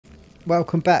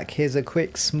Welcome back. Here's a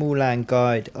quick SMALLAND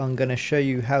guide. I'm going to show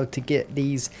you how to get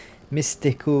these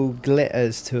mystical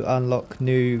glitters to unlock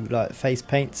new face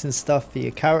paints and stuff for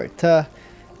your character.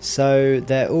 So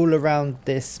they're all around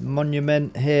this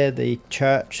monument here, the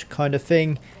church kind of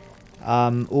thing,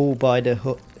 all by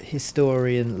the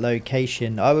historian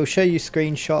location. I will show you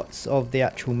screenshots of the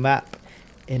actual map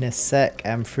in a sec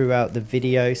and throughout the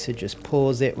video, so just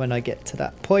pause it when I get to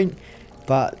that point.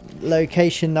 But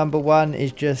location number 1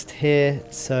 is just here,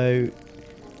 so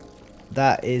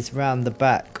that is round the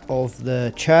back of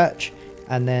the church,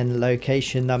 and then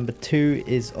location number 2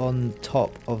 is on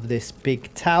top of this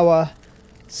big tower.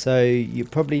 So you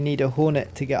probably need a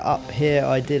hornet to get up here.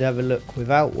 I did have a look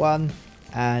without one,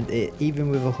 and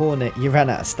even with a hornet you ran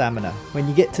out of stamina. When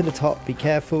you get to the top, be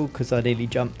careful, because I nearly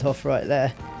jumped off right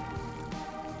there.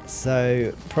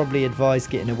 So probably advise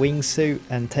getting a wingsuit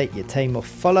and take your tame off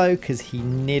follow, because he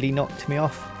nearly knocked me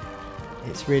off.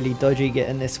 It's really dodgy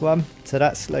getting this one. So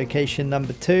that's location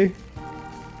number 2.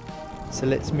 So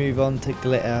let's move on to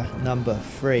glitter number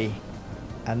 3,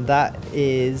 and that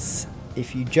is,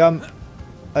 if you jump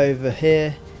over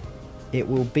here, it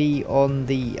will be on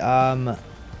the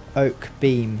oak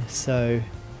beam, so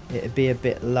it'll be a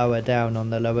bit lower down on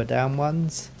the lower down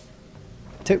ones.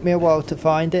 Took me a while to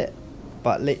find it,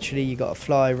 but literally you got to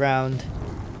fly around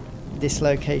this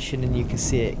location and you can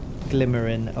see it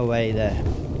glimmering away there.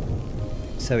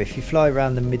 So if you fly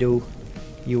around the middle,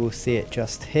 you will see it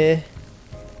just here.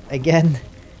 Again,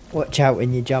 watch out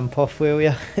when you jump off, will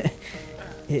you?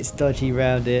 It's dodgy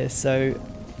round here. So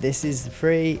this is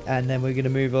 3, and then we're going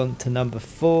to move on to number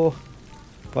 4.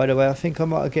 By the way, I think I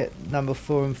might get number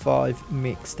 4 and 5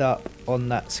 mixed up on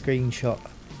that screenshot,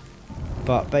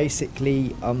 but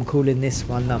basically I'm calling this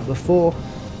one number 4.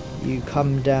 You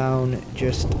come down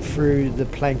just through the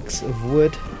planks of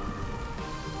wood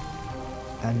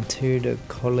and to the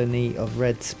colony of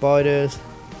red spiders.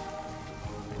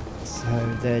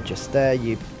 So they're just there.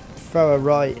 You throw a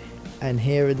right, and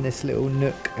here in this little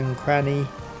nook and cranny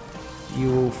you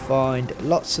will find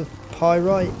lots of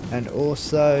pyrite, and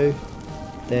also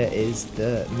there is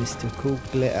the mystical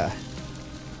glitter.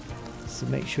 So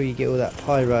make sure you get all that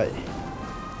pyrite.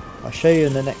 I'll show you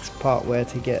in the next part where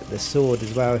to get the sword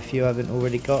as well if you haven't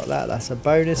already got that. That's a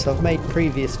bonus. I've made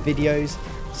previous videos,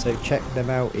 so check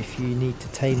them out if you need to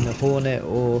tame the hornet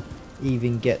or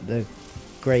even get the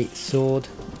great sword,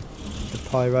 the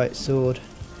pyrite sword.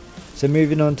 So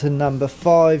moving on to number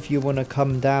 5, you want to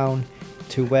come down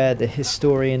to where the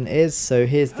historian is. So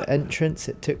here's the entrance.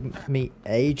 It took me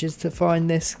ages to find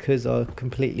this because I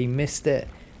completely missed it,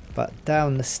 but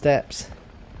down the steps,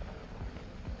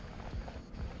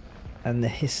 and the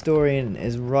historian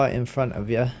is right in front of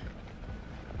you.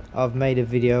 I've made a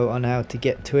video on how to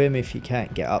get to him if you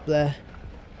can't get up there,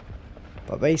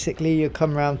 but basically you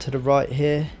come around to the right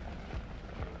here,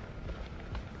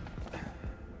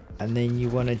 and then you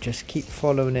want to just keep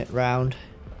following it round.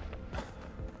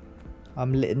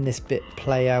 I'm letting this bit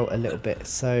play out a little bit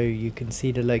so you can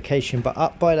see the location, but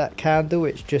up by that candle,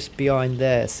 it's just behind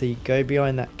there. So you go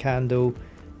behind that candle,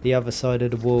 the other side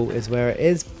of the wall is where it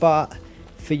is. But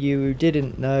for you who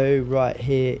didn't know, right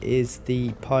here is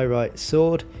the pyrite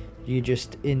sword. You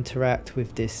just interact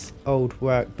with this old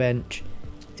workbench,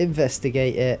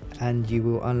 investigate it, and you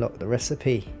will unlock the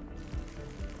recipe.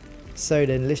 So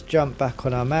then let's jump back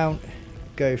on our mount,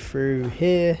 go through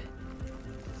here.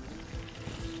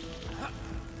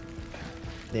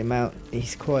 The mount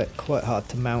is quite hard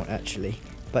to mount actually,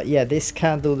 but yeah, this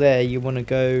candle there, you want to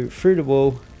go through the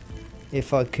wall.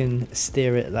 If I can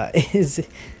steer it, that is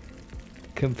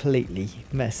completely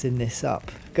messing this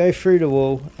up. Go through the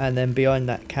wall, and then behind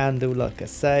that candle, like I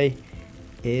say,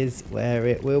 is where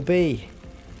it will be.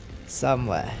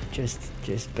 Somewhere,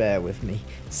 just bear with me.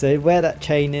 So where that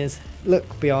chain is,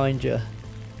 look behind you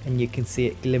and you can see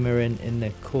it glimmering in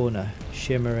the corner,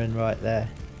 shimmering right there.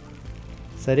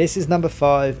 So this is number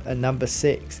 5, and number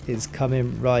 6 is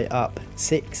coming right up.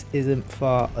 6 isn't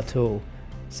far at all.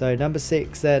 So number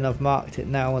 6 then, I've marked it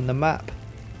now on the map,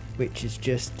 which is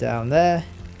just down there.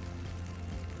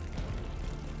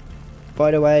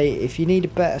 By the way, if you need a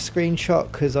better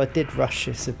screenshot, because I did rush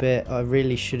this a bit, I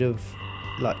really should have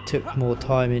took more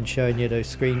time in showing you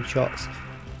those screenshots.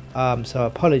 So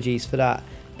apologies for that,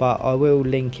 but I will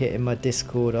link it in my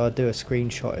Discord. I'll do a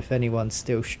screenshot if anyone's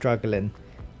still struggling,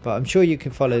 but I'm sure you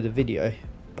can follow the video.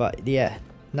 But yeah,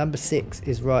 number 6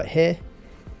 is right here.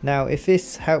 Now if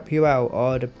this helped you out,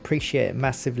 I'd appreciate it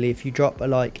massively if you drop a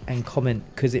like and comment,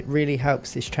 because it really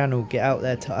helps this channel get out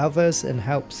there to others and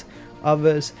helps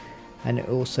others, and it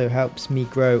also helps me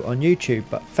grow on YouTube.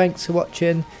 But thanks for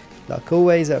watching. Like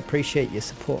always, I appreciate your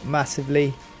support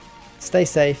massively. Stay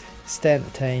safe, stay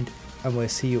entertained, and we'll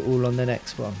see you all on the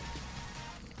next one.